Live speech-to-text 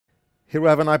Here we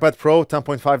have an iPad Pro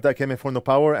 10.5 that came in for no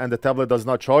power, and the tablet does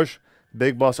not charge.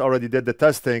 Big Boss already did the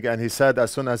testing, and he said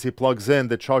as soon as he plugs in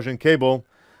the charging cable,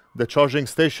 the charging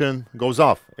station goes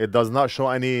off. It does not show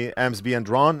any amps being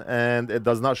drawn, and it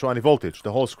does not show any voltage.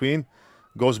 The whole screen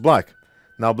goes black.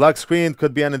 Now, black screen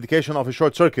could be an indication of a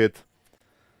short circuit.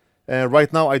 And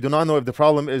right now, I do not know if the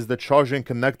problem is the charging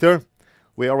connector.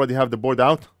 We already have the board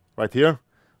out right here.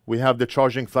 We have the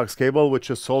charging Flux cable, which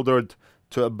is soldered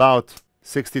to about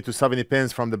 60 to 70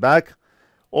 pins from the back.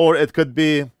 Or it could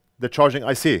be the charging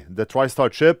IC, the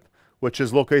TriStar chip, which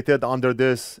is located under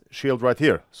this shield right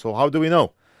here. So how do we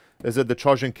know? Is it the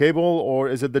charging cable or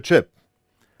is it the chip?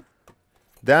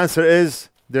 The answer is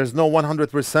there's no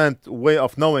 100% way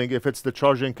of knowing if it's the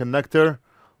charging connector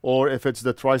or if it's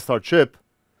the TriStar chip.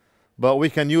 But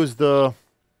we can use the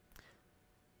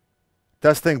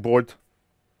testing board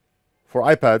for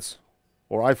iPads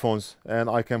or iPhones, and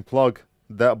I can plug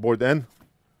that board in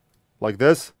like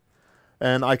this,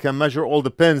 and I can measure all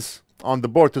the pins on the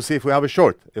board to see if we have a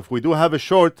short. If we do have a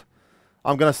short,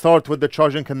 I'm gonna start with the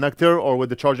charging connector or with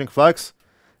the charging Flux,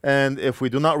 and if we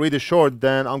do not read a short,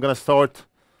 then I'm gonna start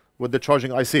with the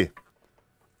charging IC.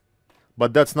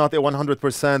 But that's not a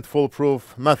 100%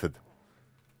 foolproof method.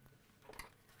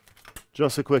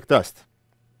 Just a quick test.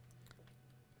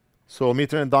 So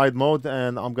meter in diode mode,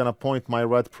 and I'm gonna point my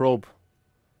red probe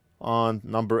on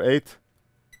number 8,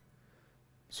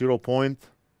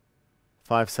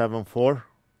 0.574,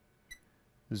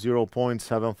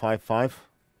 0.755.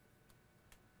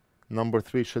 Number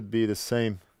 3 should be the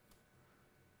same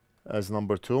as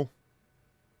number 2,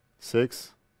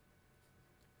 6,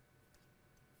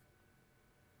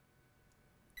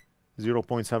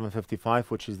 0.755,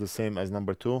 which is the same as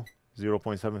number 2,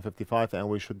 0.755, and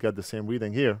we should get the same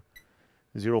reading here,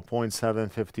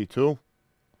 0.752.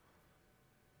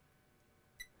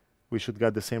 We should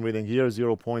get the same reading here,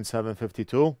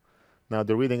 0.752. Now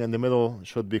the reading in the middle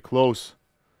should be close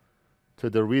to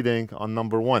the reading on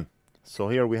number 1. So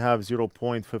here we have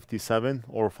 0.57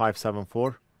 or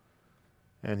 574,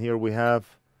 and here we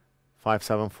have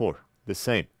 574, the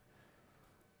same.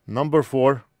 Number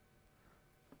 4,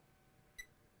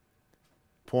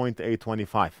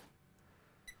 0.825.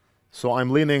 So I'm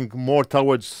leaning more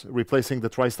towards replacing the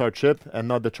TriStar chip and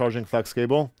not the charging Flux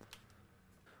cable.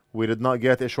 We did not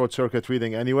get a short circuit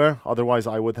reading anywhere. Otherwise,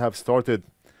 I would have started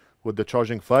with the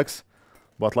charging Flux.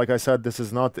 But like I said, this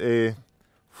is not a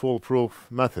foolproof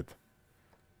method.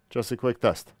 Just a quick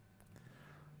test.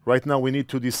 Right now, we need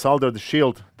to desolder the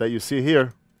shield that you see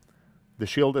here. The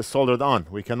shield is soldered on.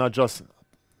 We cannot just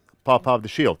pop off the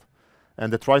shield.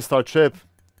 And the TriStar chip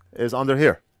is under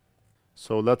here.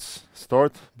 So let's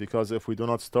start, because if we do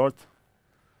not start,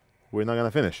 we're not going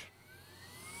to finish.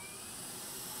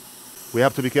 We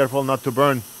have to be careful not to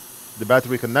burn the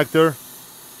battery connector.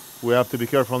 We have to be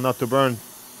careful not to burn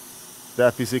the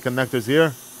FPC connectors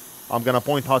here. I'm going to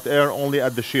point hot air only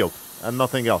at the shield and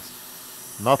nothing else.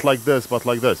 Not like this, but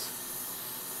like this.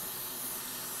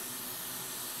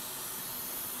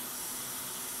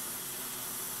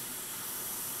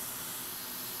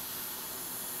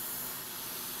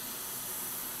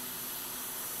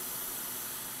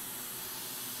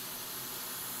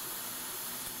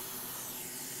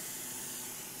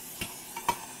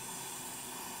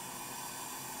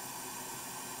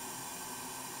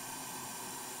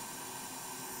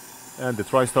 And the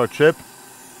TriStar chip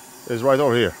is right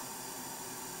over here.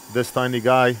 This tiny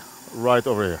guy right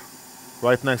over here,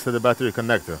 right next to the battery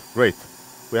connector. Great.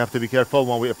 We have to be careful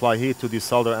when we apply heat to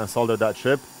desolder and solder that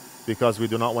chip, because we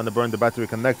do not want to burn the battery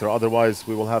connector. Otherwise,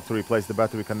 we will have to replace the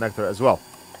battery connector as well,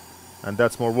 and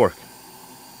that's more work.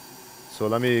 So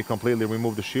let me completely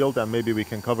remove the shield, and maybe we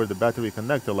can cover the battery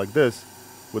connector like this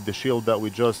with the shield that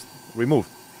we just removed.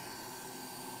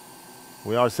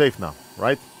 We are safe now,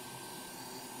 right?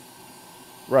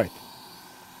 Right.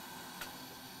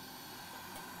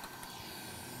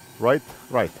 Right,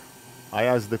 right. I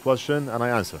asked the question and I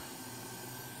answer.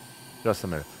 Just a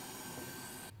minute.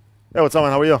 Hey, what's up,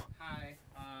 man? How are you? Hi.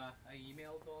 I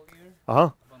emailed earlier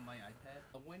Uh-huh. on my iPad.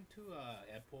 I went to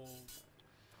Apple.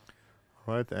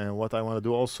 Right, and what I want to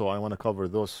do also, I want to cover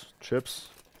those chips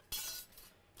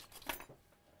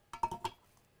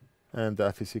and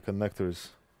the FEC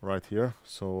connectors right here,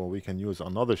 so we can use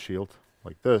another shield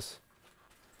like this.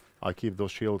 I keep those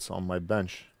shields on my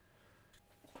bench.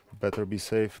 Better be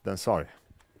safe than sorry.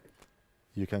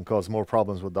 You can cause more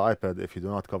problems with the iPad if you do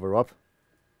not cover up.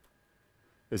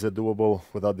 Is it doable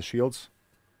without the shields?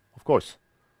 Of course.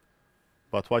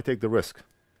 But why take the risk?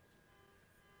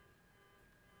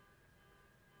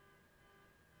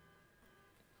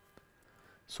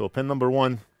 So pin number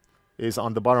 1 is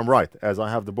on the bottom right, as I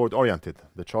have the board oriented.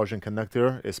 The charging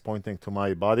connector is pointing to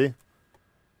my body,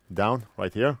 down,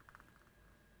 right here.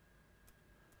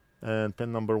 And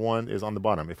pin number 1 is on the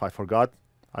bottom. If I forgot,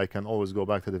 I can always go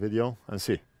back to the video and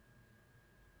see.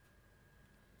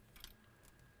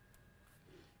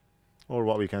 Or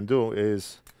what we can do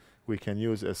is we can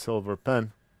use a silver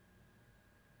pen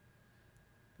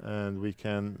and we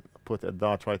can put a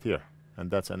dot right here.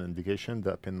 And that's an indication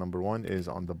that pin number 1 is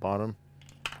on the bottom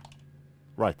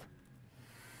right.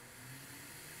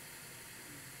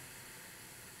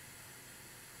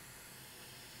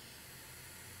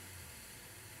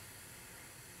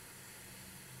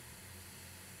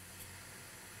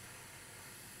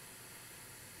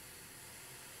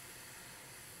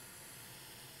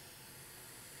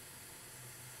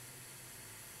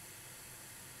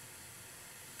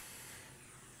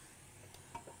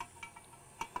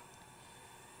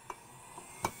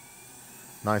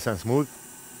 Nice and smooth.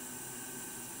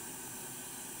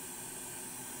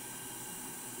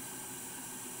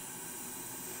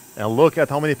 And look at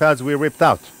how many pads we ripped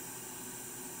out.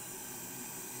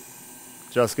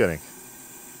 Just kidding.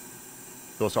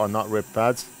 Those are not ripped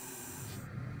pads.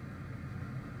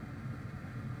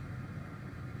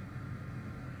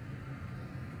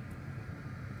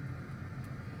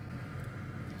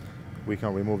 We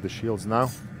can remove the shields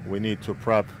now. We need to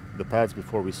prep the pads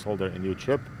before we solder a new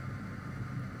chip.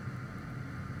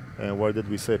 And where did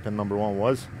we say pin number 1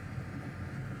 was?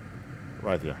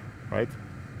 Right here, right?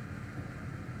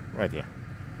 Right here.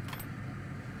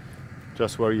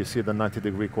 Just where you see the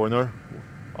 90-degree corner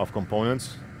of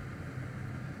components.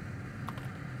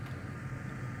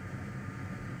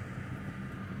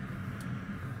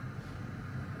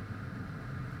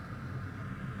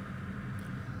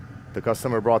 The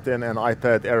customer brought in an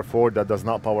iPad Air 4 that does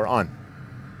not power on.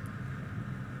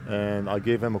 And I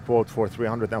gave him a quote for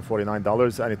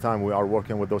 $349. Anytime we are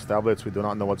working with those tablets, we do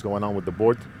not know what's going on with the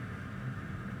board.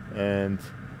 And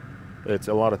it's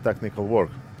a lot of technical work.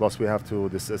 Plus we have to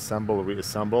disassemble,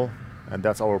 reassemble, and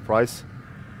that's our price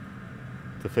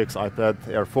to fix iPad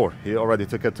Air 4. He already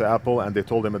took it to Apple and they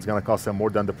told him it's going to cost him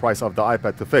more than the price of the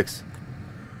iPad to fix.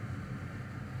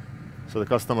 So the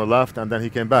customer left and then he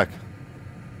came back.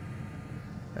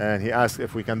 And he asked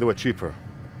if we can do it cheaper.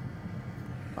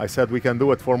 I said we can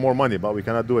do it for more money, but we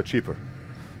cannot do it cheaper.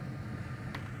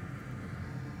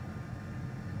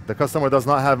 The customer does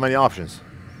not have many options.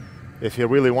 If he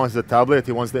really wants the tablet,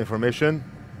 he wants the information,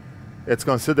 it's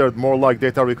considered more like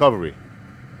data recovery.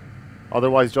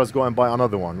 Otherwise, just go and buy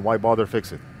another one. Why bother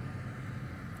fix it?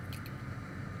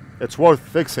 It's worth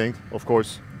fixing, of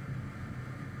course,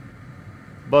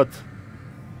 but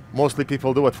mostly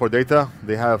people do it for data.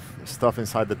 They have stuff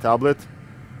inside the tablet,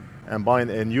 and buying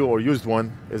a new or used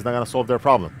one is not going to solve their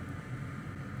problem.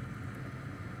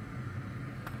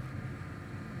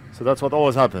 So that's what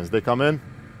always happens. They come in,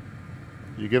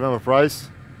 you give them a price.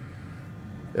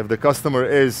 If the customer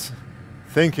is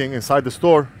thinking inside the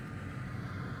store,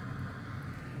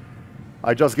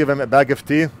 I just give him a bag of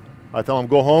tea. I tell him,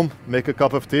 go home, make a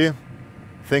cup of tea,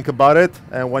 think about it,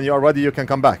 and when you are ready, you can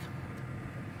come back.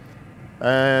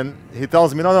 And he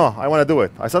tells me, no, I want to do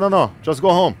it. I said, no, just go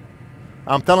home.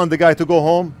 I'm telling the guy to go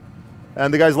home,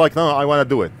 and the guy's like, no, I want to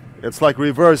do it. It's like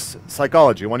reverse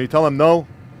psychology. When you tell them no,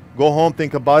 go home,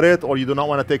 think about it, or you do not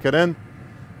want to take it in,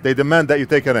 they demand that you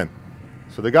take it in.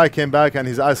 So the guy came back and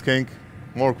he's asking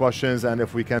more questions and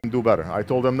if we can do better. I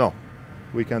told him no,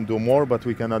 we can do more, but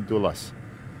we cannot do less.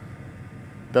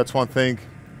 That's one thing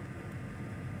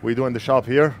we do in the shop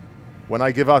here. When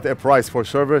I give out a price for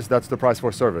service, that's the price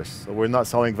for service. So we're not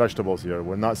selling vegetables here.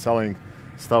 We're not selling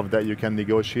stuff that you can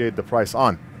negotiate the price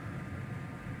on.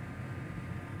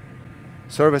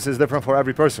 Service is different for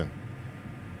every person.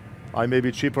 I may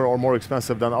be cheaper or more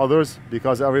expensive than others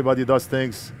because everybody does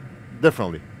things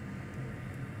differently.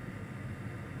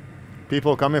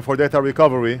 People come in for data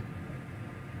recovery.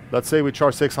 Let's say we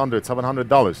charge $600,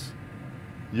 $700.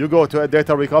 You go to a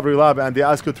data recovery lab and they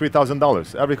ask you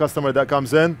 $3,000. Every customer that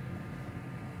comes in,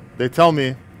 they tell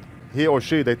me, he or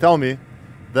she, they tell me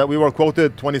that we were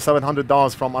quoted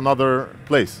 $2,700 from another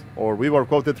place, or we were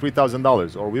quoted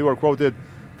 $3,000, or we were quoted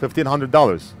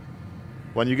 $1,500.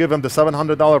 When you give them the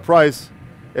 $700 price,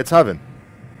 it's heaven.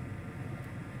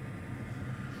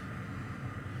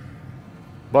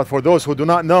 But for those who do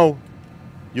not know,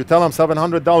 you tell them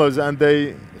 $700 and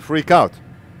they freak out.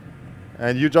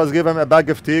 And you just give them a bag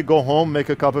of tea, go home, make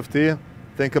a cup of tea,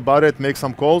 think about it, make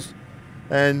some calls,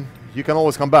 and you can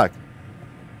always come back.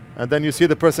 And then you see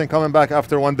the person coming back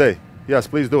after one day. Yes,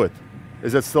 please do it.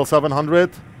 Is it still 700?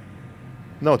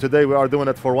 No, today we are doing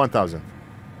it for 1,000.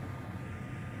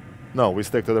 No, we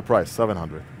stick to the price,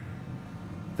 700.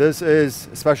 This is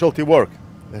specialty work.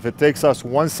 If it takes us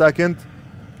 1 second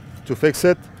to fix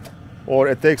it, or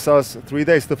it takes us 3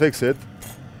 days to fix it,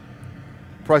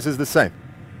 price is the same.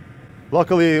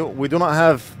 Luckily, we do not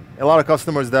have a lot of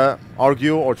customers that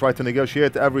argue or try to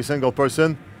negotiate. Every single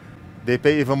person, they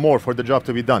pay even more for the job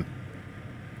to be done.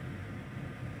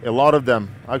 A lot of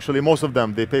them, actually most of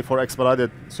them, they pay for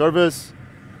expedited service.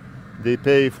 They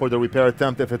pay for the repair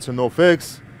attempt if it's a no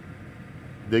fix.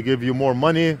 They give you more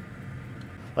money.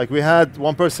 Like we had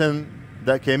one person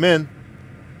that came in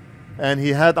and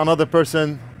he had another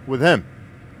person with him.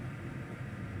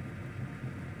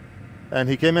 And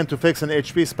he came in to fix an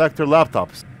HP Spectre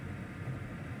laptops.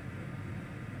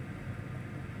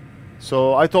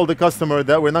 So I told the customer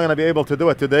that we're not going to be able to do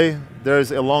it today.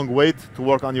 There's a long wait to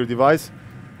work on your device.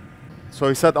 So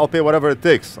he said, I'll pay whatever it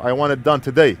takes. I want it done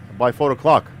today by 4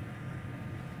 o'clock.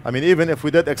 I mean, even if we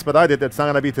did expedite it, it's not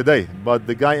going to be today. But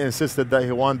the guy insisted that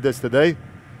he wanted this today.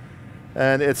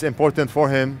 And it's important for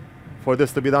him for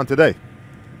this to be done today.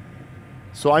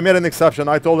 So I made an exception.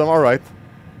 I told him, all right,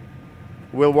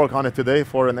 we'll work on it today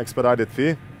for an expedited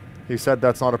fee. He said,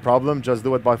 that's not a problem. Just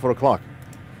do it by 4 o'clock.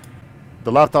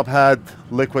 The laptop had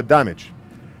liquid damage.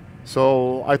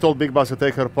 So I told Big Boss to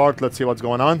take her apart. Let's see what's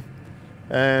going on.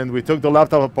 And we took the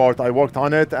laptop apart. I worked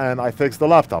on it and I fixed the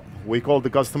laptop. We called the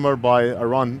customer by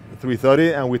around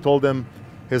 3:30 and we told him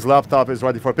his laptop is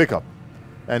ready for pickup.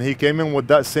 And he came in with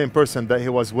that same person that he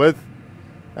was with,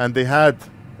 and they had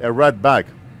a red bag.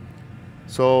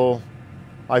 So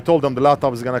I told him the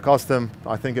laptop is going to cost him,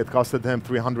 I think it costed him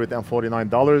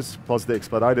 $349 plus the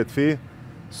expedited fee.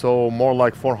 So more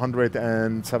like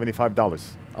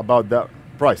 $475, about that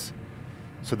price.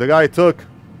 So the guy took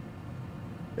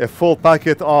a full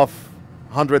packet of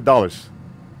 $100.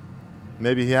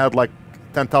 Maybe he had like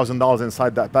 $10,000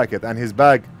 inside that packet, and his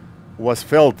bag was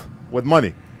filled with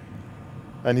money.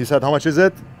 And he said, how much is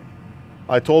it?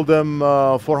 I told him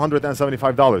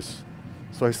 $475.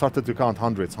 So he started to count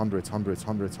hundreds, and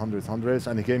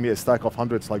he gave me a stack of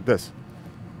hundreds like this.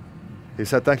 He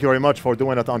said, thank you very much for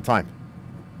doing it on time.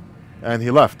 And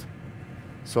he left.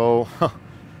 So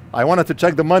I wanted to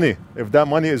check the money, if that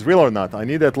money is real or not. I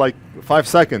needed like 5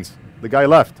 seconds. The guy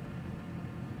left.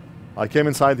 I came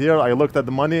inside here, I looked at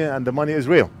the money, and the money is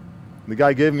real. The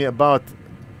guy gave me about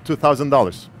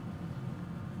 $2,000.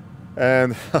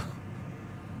 And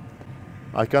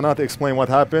I cannot explain what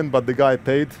happened, but the guy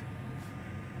paid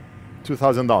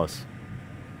 $2,000.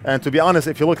 And to be honest,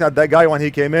 if you look at that guy when he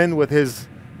came in with his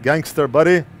gangster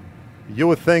buddy, you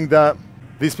would think that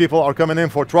these people are coming in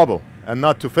for trouble and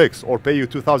not to fix or pay you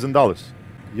 $2,000.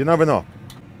 You never know.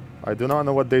 I do not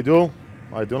know what they do.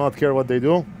 I do not care what they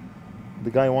do.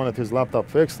 The guy wanted his laptop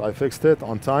fixed. I fixed it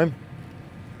on time,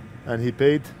 and he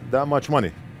paid that much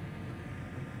money.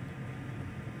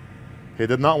 He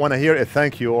did not want to hear a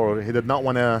thank you, or he did not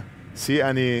want to see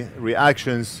any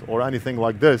reactions or anything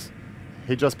like this.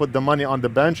 He just put the money on the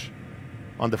bench,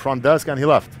 on the front desk, and he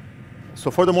left. So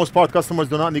for the most part, customers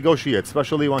do not negotiate,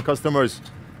 especially when customers,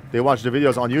 they watch the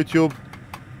videos on YouTube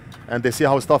and they see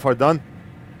how stuff are done.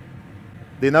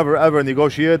 They never ever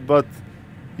negotiate, but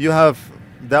you have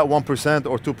that 1%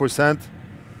 or 2%.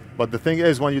 But the thing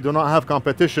is, when you do not have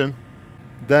competition,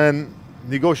 then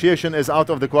negotiation is out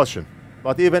of the question.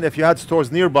 But even if you had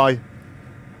stores nearby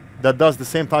that does the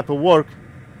same type of work,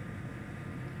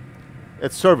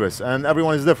 it's service and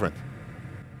everyone is different.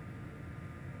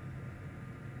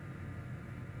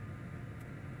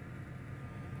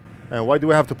 And why do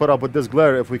we have to put up with this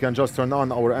glare if we can just turn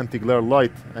on our anti-glare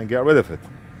light and get rid of it?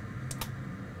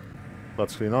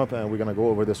 Let's clean up, and we're gonna go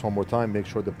over this one more time, make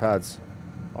sure the pads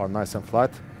are nice and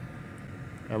flat.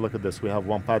 And look at this, we have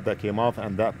one pad that came off,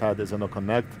 and that pad is a no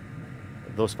connect.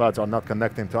 Those pads are not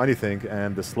connecting to anything,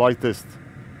 and the slightest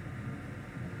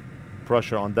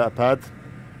pressure on that pad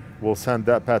will send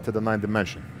that pad to the 9th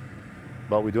dimension.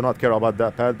 But we do not care about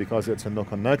that pad because it's a no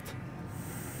connect.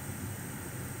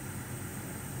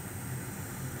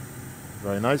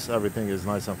 Very nice, everything is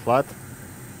nice and flat.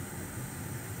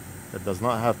 It does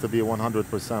not have to be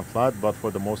 100% flat, but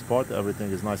for the most part,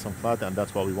 everything is nice and flat, and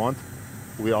that's what we want.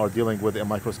 We are dealing with a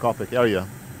microscopic area.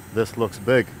 This looks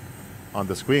big on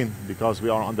the screen because we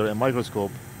are under a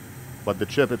microscope, but the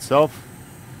chip itself,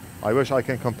 I wish I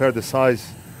can compare the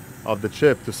size of the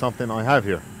chip to something I have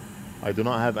here. I do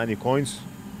not have any coins.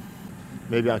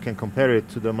 Maybe I can compare it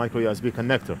to the micro USB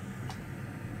connector.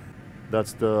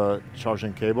 That's the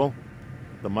charging cable,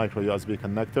 the micro USB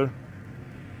connector.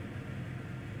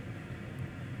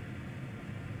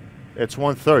 It's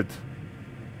 1/3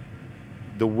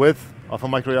 the width of a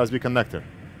micro USB connector,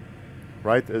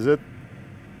 right? Is it?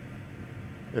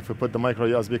 if we put the micro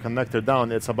USB connector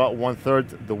down, it's about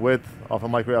 1/3 the width of a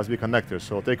micro USB connector.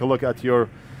 So take a look at your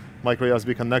micro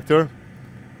USB connector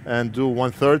and do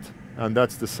 1/3, and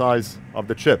that's the size of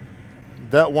the chip.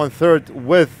 That 1/3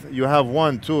 width, you have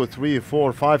 1, 2, 3,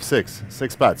 4, 5,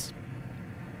 6 pads.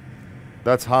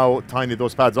 That's how tiny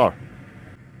those pads are.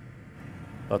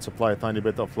 Let's apply a tiny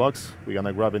bit of flux. We're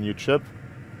gonna grab a new chip,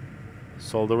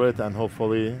 solder it, and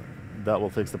hopefully that will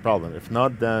fix the problem. If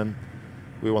not, then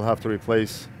we will have to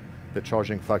replace the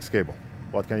charging flex cable.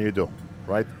 What can you do,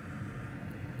 right?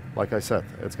 Like I said,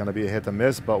 it's gonna be a hit and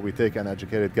miss, but we take an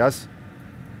educated guess,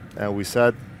 and we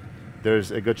said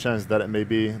there's a good chance that it may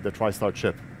be the TriStar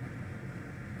chip.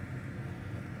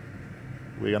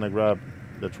 We're gonna grab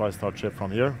the TriStar chip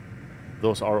from here.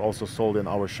 Those are also sold in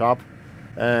our shop,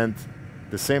 and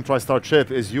the same TriStar chip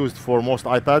is used for most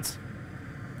iPads.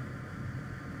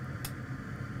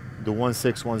 The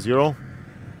 1610.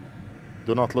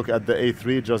 Do not look at the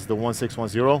A3, just the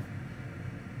 1610.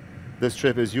 This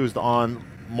chip is used on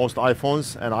most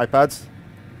iPhones and iPads.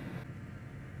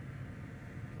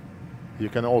 You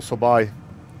can also buy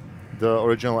the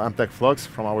original Amtech Flux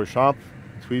from our shop.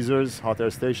 Tweezers, hot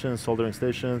air station, soldering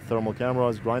station, thermal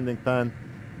cameras, grinding pan,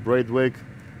 braid wig,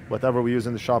 whatever we use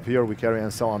in the shop here, we carry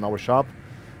and sell on our shop.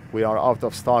 We are out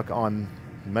of stock on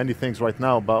many things right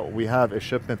now, but we have a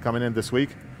shipment coming in this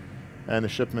week and a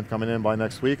shipment coming in by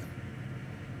next week.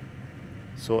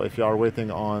 So if you are waiting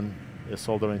on a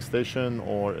soldering station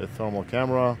or a thermal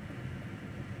camera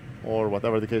or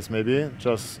whatever the case may be,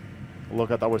 just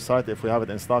look at our site. If we have it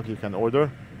in stock, you can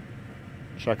order,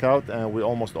 check out, and we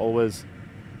almost always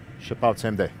ship out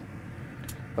same day.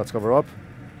 Let's cover up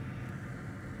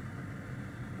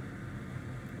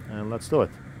and let's do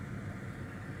it.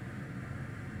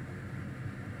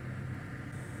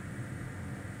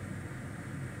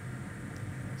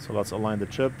 So let's align the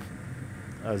chip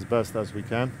as best as we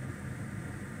can.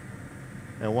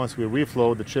 And once we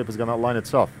reflow, the chip is going to align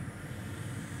itself.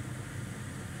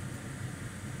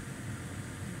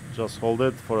 Just hold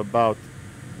it for about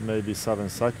maybe 7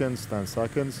 seconds, 10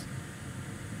 seconds.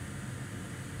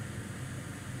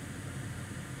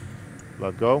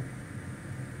 Let go.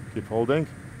 Keep holding.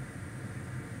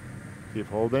 Keep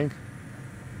holding.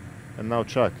 And now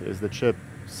check, is the chip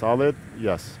solid?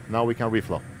 Yes. Now we can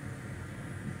reflow.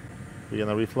 We're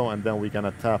gonna reflow, and then we're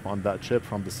gonna tap on that chip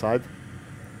from the side.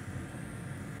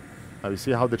 Now you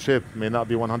see how the chip may not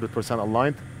be 100%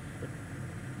 aligned.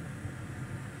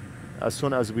 As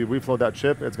soon as we reflow that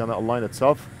chip, it's gonna align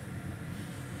itself.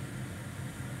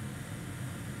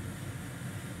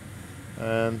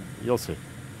 And you'll see.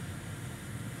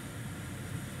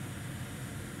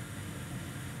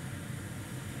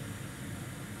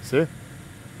 See?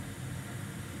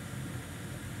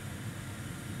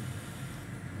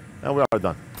 And we are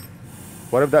done.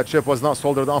 What if that chip was not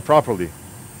soldered on properly?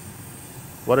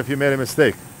 What if you made a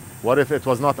mistake? What if it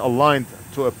was not aligned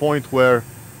to a point where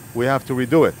we have to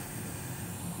redo it?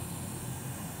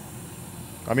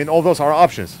 I mean, all those are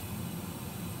options.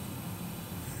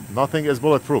 Nothing is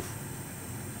bulletproof.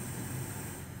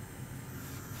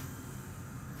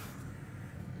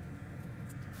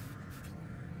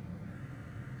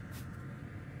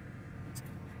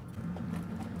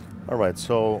 All right,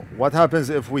 so what happens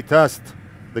if we test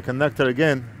the connector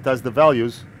again, test the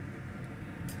values?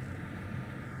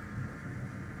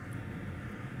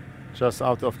 Just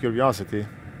out of curiosity.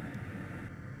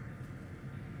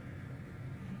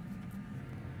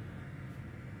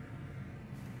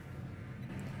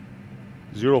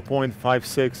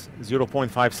 .56,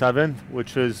 0.57,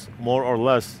 which is more or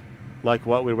less like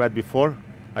what we read before.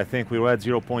 I think we read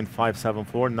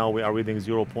 0.574, now we are reading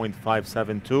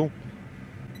 0.572.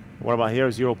 What about here?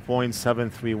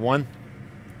 0.731.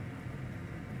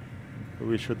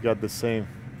 We should get the same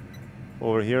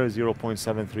over here.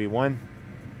 0.731,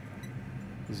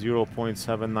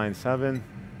 0.797,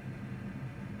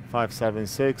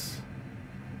 576,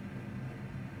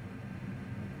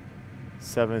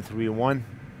 731,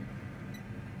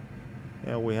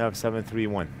 and we have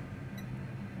 731.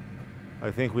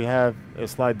 I think we have a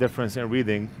slight difference in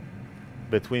reading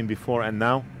between before and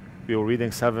now. We were reading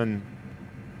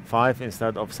 7.5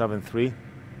 instead of 7.3,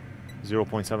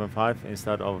 0.75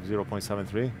 instead of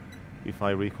 0.73, if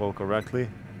I recall correctly.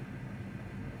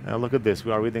 And look at this,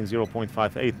 we are reading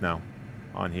 0.58 now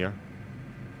on here.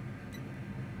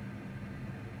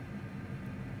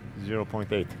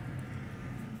 0.8.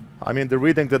 I mean, the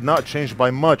reading did not change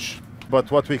by much, but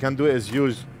what we can do is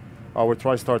use our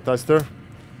TriStar tester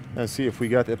and see if we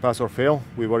get a pass or fail.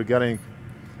 We were getting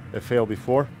a fail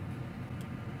before.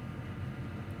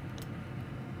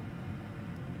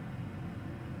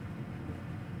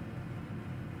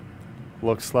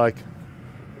 Looks like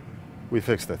we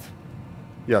fixed it.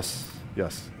 Yes,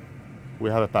 yes. We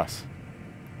have a pass.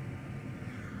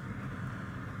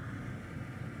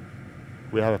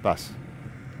 We have a pass.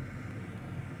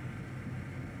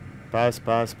 Pass,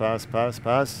 pass, pass, pass,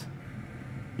 pass.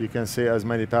 You can see as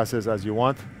many passes as you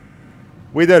want.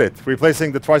 We did it.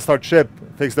 Replacing the TriStar chip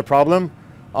fixed the problem.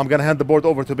 I'm gonna hand the board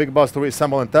over to Big Boss to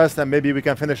reassemble and test, and maybe we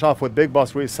can finish off with Big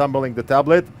Boss reassembling the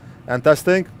tablet and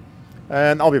testing,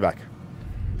 and I'll be back.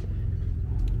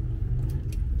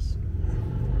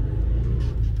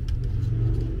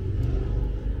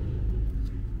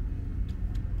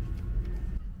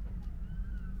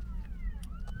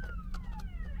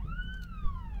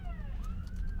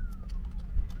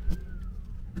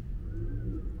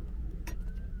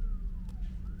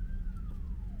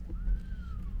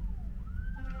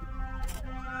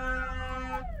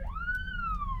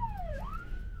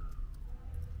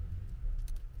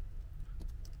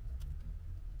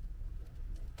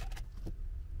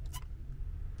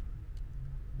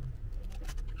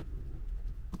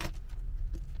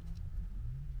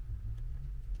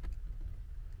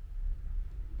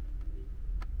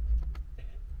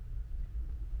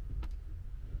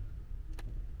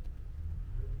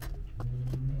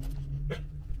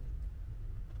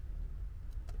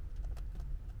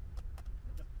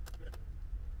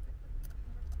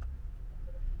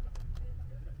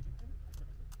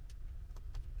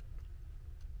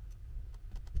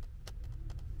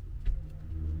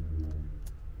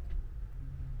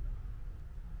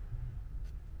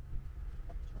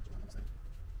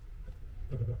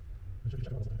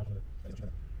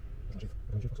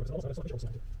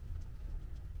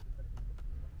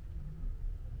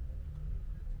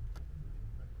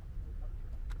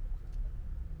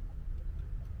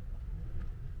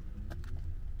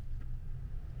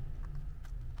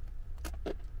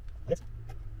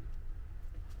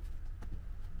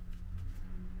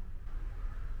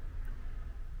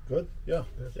 Good? Yeah,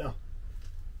 yeah.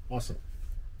 Awesome.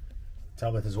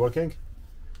 Tablet is working.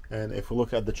 And if we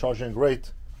look at the charging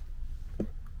rate,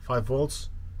 5 volts,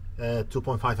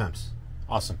 2.5 amps.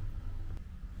 Awesome.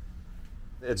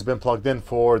 It's been plugged in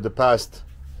for the past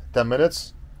 10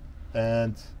 minutes,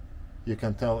 and you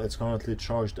can tell it's currently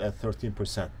charged at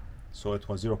 13%. So it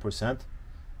was 0%,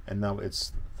 and now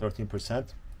it's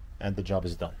 13%, and the job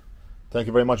is done. Thank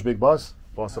you very much, Big Boss,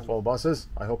 boss of all bosses.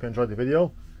 I hope you enjoyed the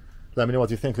video. Let me know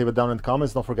what you think. Leave it down in the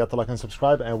comments. Don't forget to like and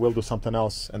subscribe, and we'll do something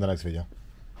else in the next video.